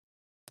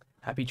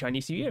Happy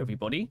Chinese New Year,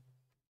 everybody.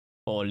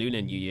 Or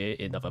Lunar New Year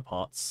in other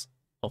parts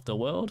of the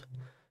world.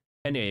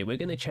 Anyway, we're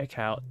going to check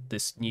out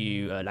this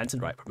new Lantern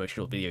Rite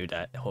promotional video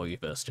that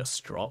Hoyoverse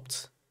just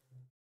dropped.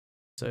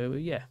 So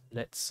yeah,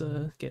 let's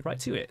get right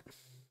to it.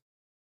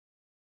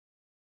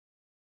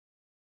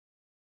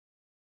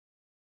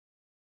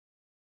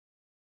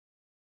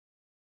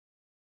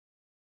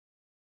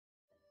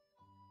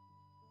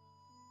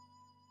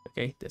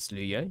 Okay, there's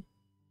Luyo.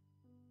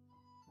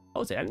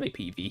 Oh, it's an anime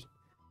PV.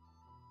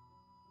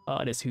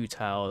 There's Hu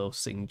Tao,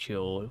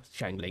 Xingqiu,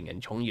 Shangling, and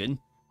Chongyun.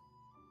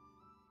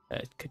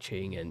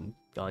 Kaching and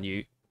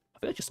Ganyu. I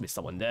think I just missed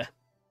someone there.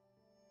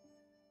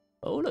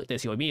 Oh look,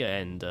 there's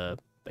Yoimiya and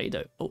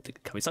Beidou. Oh, the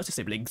Kamisaki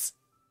siblings.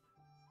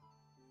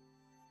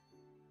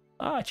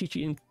 Chi-Chi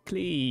and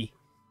Klee.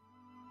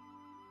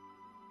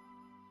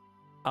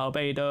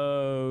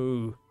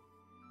 Albedo.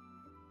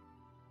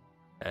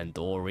 And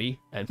Dory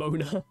and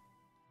Mona.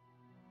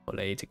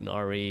 Ole,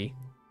 Tignari.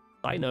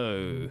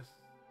 Dino.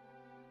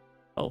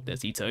 Oh,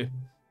 there's Ito.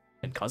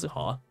 And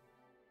Kazuha.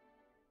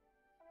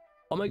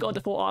 Oh my god,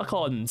 the 4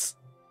 Archons!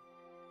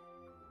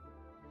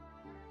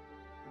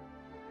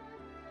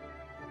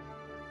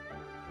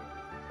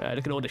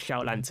 Look at all the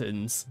Shout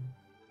Lanterns.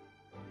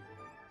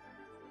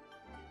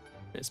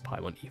 There's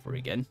Paimon Ether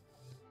again.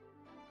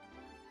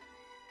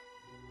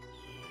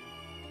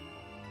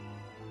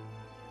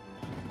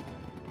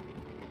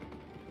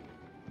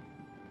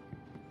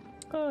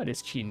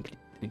 There's Chi and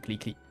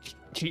Chi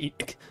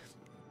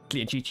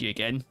and Chi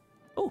again.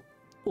 Oh,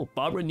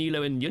 Barbara,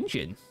 Nilo, and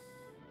Yunshin.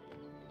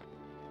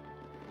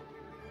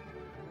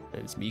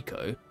 There's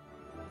Miko.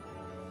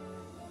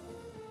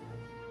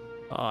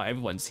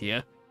 Everyone's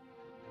here.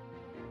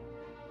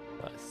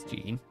 That's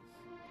Jean.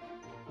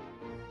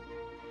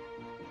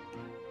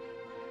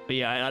 But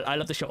yeah, I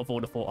love the shot of all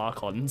the 4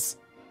 Archons.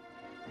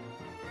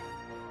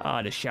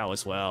 The Shao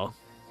as well.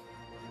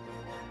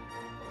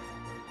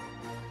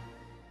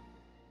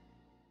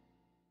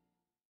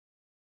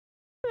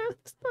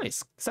 It's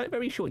nice. It's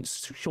very short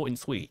and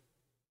sweet.